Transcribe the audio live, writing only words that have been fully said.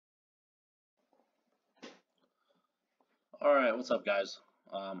Alright, what's up, guys?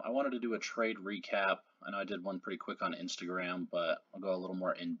 I wanted to do a trade recap. I know I did one pretty quick on Instagram, but I'll go a little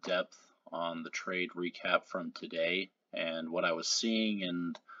more in depth on the trade recap from today and what I was seeing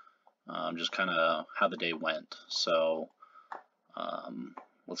and just kind of how the day went. So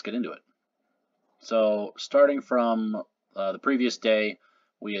let's get into it. So starting from the previous day,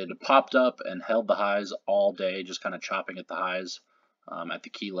 we had popped up and held the highs all day, just kind of chopping at the highs at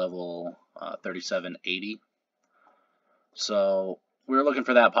the key level 3780. So we were looking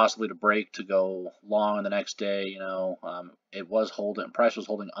for that possibly to break to go long on the next day. It was holding, price was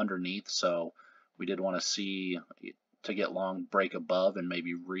holding underneath, so we did want to see to get long, break above, and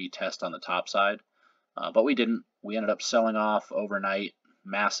maybe retest on the top side. But we didn't. We ended up selling off overnight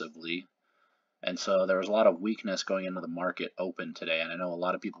massively, and so there was a lot of weakness going into the market open today, and I know a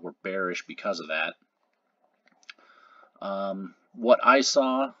lot of people were bearish because of that. What I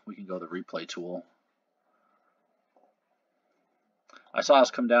saw, we can go to the replay tool. I saw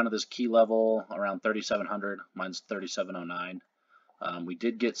us come down to this key level around 3,700, mine's 3,709. We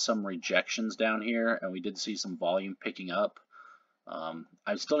did get some rejections down here, and we did see some volume picking up.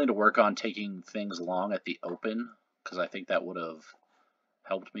 I still need to work on taking things long at the open, because I think that would have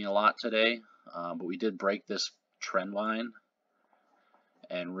helped me a lot today. But we did break this trend line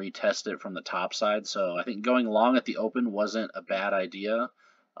and retest it from the top side, so I think going long at the open wasn't a bad idea.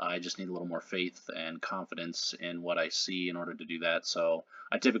 I just need a little more faith and confidence in what I see in order to do that. So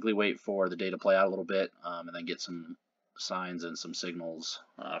I typically wait for the day to play out a little bit and then get some signs and some signals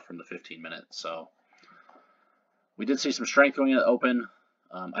from the 15 minutes. So we did see some strength going in the open.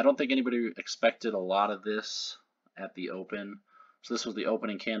 I don't think anybody expected a lot of this at the open. So this was the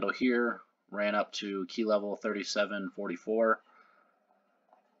opening candle here, ran up to key level 37.44.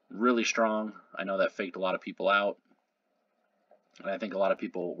 Really strong. I know that faked a lot of people out. And I think a lot of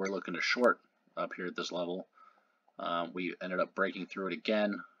people were looking to short up here at this level. We ended up breaking through it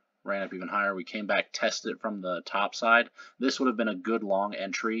again, ran up even higher. We came back, tested it from the top side. This would have been a good long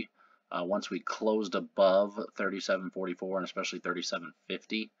entry once we closed above 37.44 and especially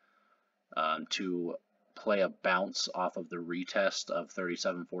 37.50 to play a bounce off of the retest of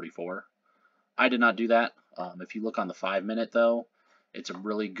 37.44. I did not do that. If you look on the 5-minute though, it's a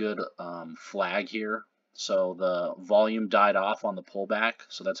really good flag here. So the volume died off on the pullback,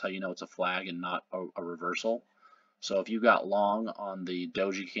 so that's how you know it's a flag and not a reversal. So if you got long on the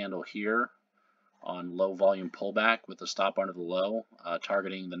doji candle here on low volume pullback with the stop under the low,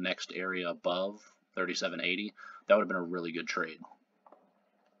 targeting the next area above 37.80, that would have been a really good trade.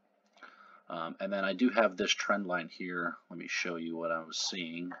 And then I do have this trend line here. Let me show you what I was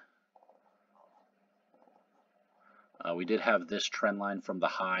seeing. We did have this trend line from the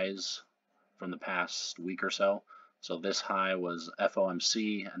highs from the past week or so. So this high was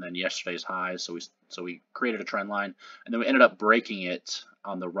FOMC, and then yesterday's high. So we created a trend line, and then we ended up breaking it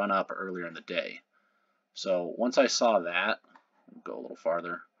on the run up earlier in the day. So once I saw that, go a little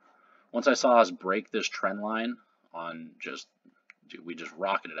farther. Once I saw us break this trend line on we just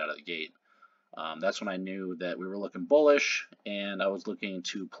rocketed out of the gate. That's when I knew that we were looking bullish, and I was looking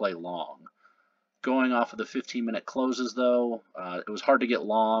to play long. Going off of the 15-minute closes, though, it was hard to get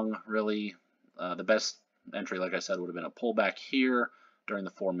long, really. The best entry, like I said, would have been a pullback here during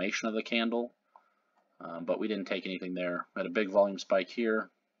the formation of the candle, but we didn't take anything there. We had a big volume spike here,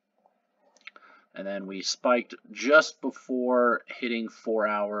 and then we spiked just before hitting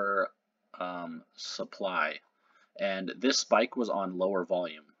 4-hour supply, and this spike was on lower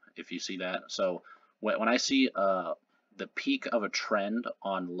volume, if you see that. So when I see the peak of a trend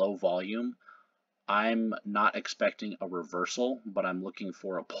on low volume, I'm not expecting a reversal, but I'm looking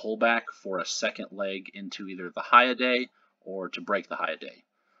for a pullback for a second leg into either the high a day or to break the high a day.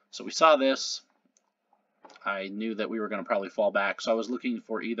 So we saw this. I knew that we were going to probably fall back, so I was looking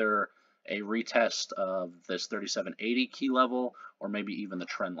for either a retest of this 37.80 key level or maybe even the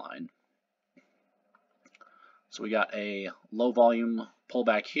trend line. So we got a low volume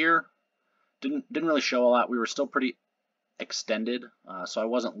pullback here. Didn't really show a lot. We were still pretty extended, so I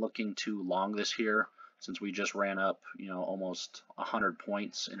wasn't looking to long this here since we just ran up, almost 100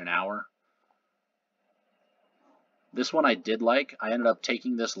 points in an hour. This one I did like. I ended up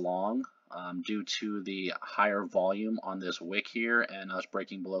taking this long due to the higher volume on this wick here and us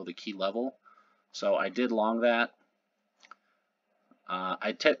breaking below the key level. So I did long that.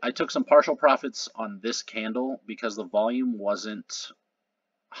 I took some partial profits on this candle because the volume wasn't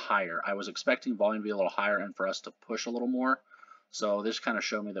higher. I was expecting volume to be a little higher and for us to push a little more. So this kind of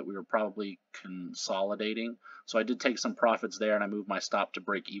showed me that we were probably consolidating. So I did take some profits there, and I moved my stop to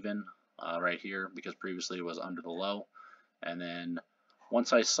break even right here because previously it was under the low. And then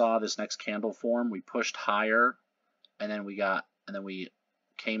once I saw this next candle form, we pushed higher and then we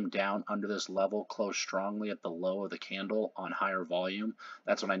came down under this level, closed strongly at the low of the candle on higher volume.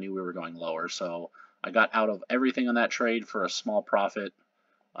 That's when I knew we were going lower. So I got out of everything on that trade for a small profit.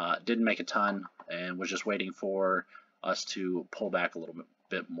 Didn't make a ton, and was just waiting for us to pull back a little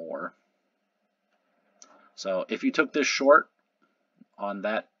bit more. So if you took this short on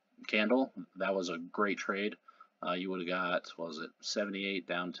that candle, that was a great trade. You would have got, what was it, 78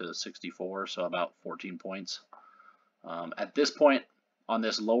 down to 64, so about 14 points. At this point, on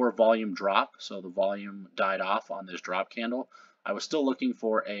this lower volume drop, so the volume died off on this drop candle, I was still looking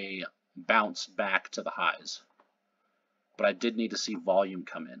for a bounce back to the highs. But I did need to see volume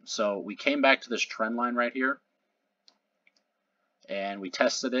come in. So we came back to this trend line right here, and we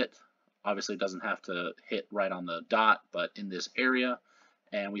tested it. Obviously, it doesn't have to hit right on the dot, but in this area,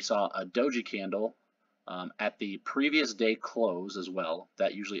 and we saw a doji candle at the previous day close as well.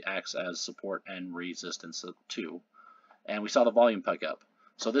 That usually acts as support and resistance too. And we saw the volume pick up.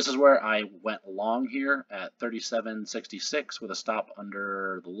 So this is where I went long here at 37.66 with a stop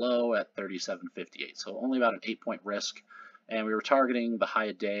under the low at 37.58. So only about an 8-point risk. And we were targeting the high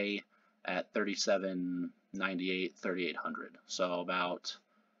of day at 37.98, 3800. So about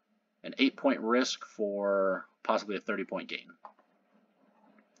an 8-point risk for possibly a 30-point gain.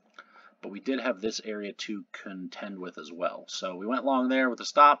 But we did have this area to contend with as well. So we went long there with a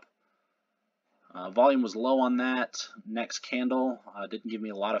stop. Volume was low on that next candle. Didn't give me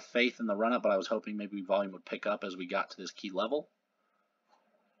a lot of faith in the run-up, but I was hoping maybe volume would pick up as we got to this key level.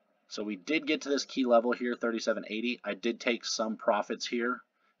 So we did get to this key level here, 37.80. I did take some profits here,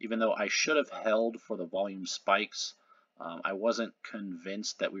 even though I should have held for the volume spikes. I wasn't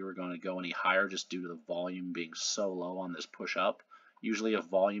convinced that we were going to go any higher just due to the volume being so low on this push up. Usually if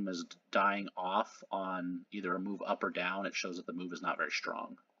volume is dying off on either a move up or down, it shows that the move is not very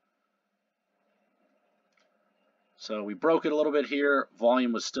strong. So we broke it a little bit here.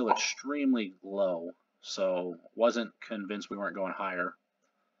 Volume was still extremely low, so wasn't convinced we weren't going higher.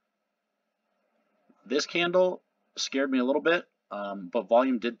 This candle scared me a little bit, but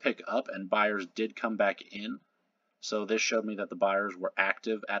volume did pick up and buyers did come back in. So this showed me that the buyers were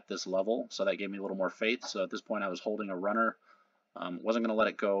active at this level, so that gave me a little more faith. So at this point I was holding a runner. Wasn't going to let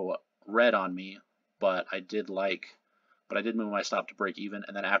it go red on me, but I did move my stop to break even,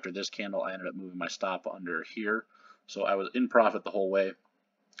 and then after this candle I ended up moving my stop under here. So I was in profit the whole way,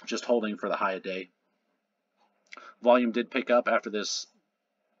 just holding for the high of day. Volume did pick up after this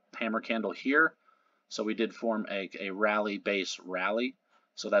hammer candle here, so we did form a rally base rally.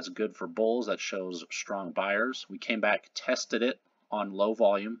 So that's good for bulls. That shows strong buyers. We came back, tested it on low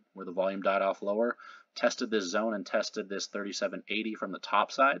volume, where the volume died off lower, tested this zone and tested this 37.80 from the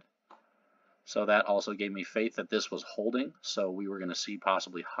top side. So that also gave me faith that this was holding, so we were going to see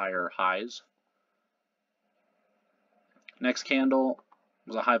possibly higher highs. Next candle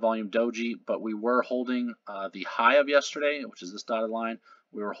was a high volume doji, but we were holding the high of yesterday, which is this dotted line.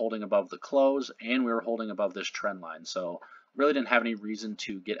 We were holding above the close, and we were holding above this trend line. So really didn't have any reason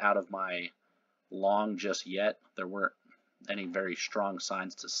to get out of my long just yet. There weren't any very strong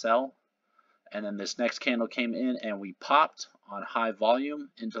signs to sell. And then this next candle came in and we popped on high volume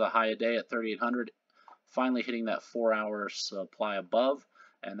into the high of day at 3800, finally hitting that 4-hour supply above,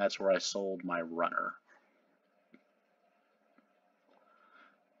 and that's where I sold my runner.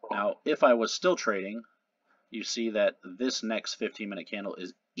 Now, if I was still trading, you see that this next 15-minute candle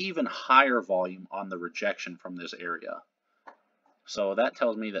is even higher volume on the rejection from this area. So that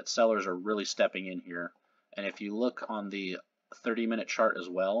tells me that sellers are really stepping in here. And if you look on the 30-minute chart as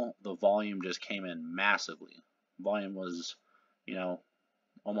well, the volume just came in massively. Volume was,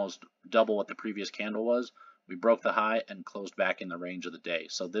 almost double what the previous candle was. We broke the high and closed back in the range of the day.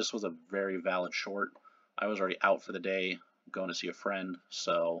 So this was a very valid short. I was already out for the day, going to see a friend,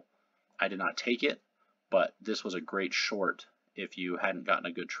 so I did not take it, but this was a great short if you hadn't gotten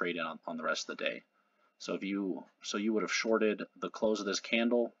a good trade in on the rest of the day. So you would have shorted the close of this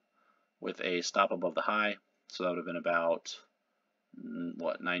candle with a stop above the high. So that would have been about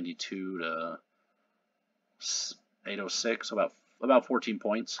 92 to 806, so about 14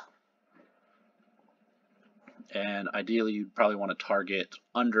 points. And ideally you'd probably want to target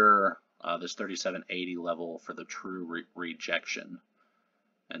under this 37.80 level for the true rejection.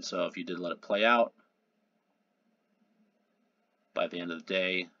 And so if you did let it play out, by the end of the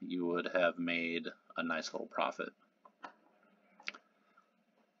day you would have made a nice little profit.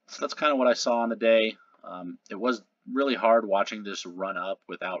 So that's kind of what I saw on the day. It was really hard watching this run up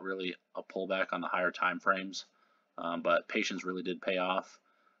without really a pullback on the higher time frames, but patience really did pay off.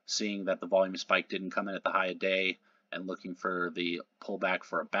 Seeing that the volume spike didn't come in at the high of day and looking for the pullback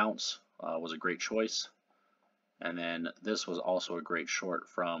for a bounce was a great choice. And then this was also a great short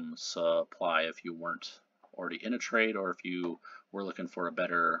from supply if you weren't already in a trade or if you were looking for a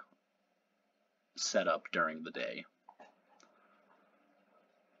better setup during the day.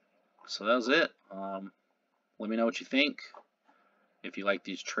 So that was it. Let me know what you think. If you like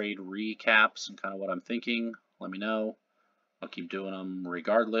these trade recaps and kind of what I'm thinking, let me know. I'll keep doing them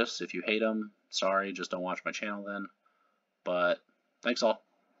regardless. If you hate them, sorry, just don't watch my channel then. But thanks all.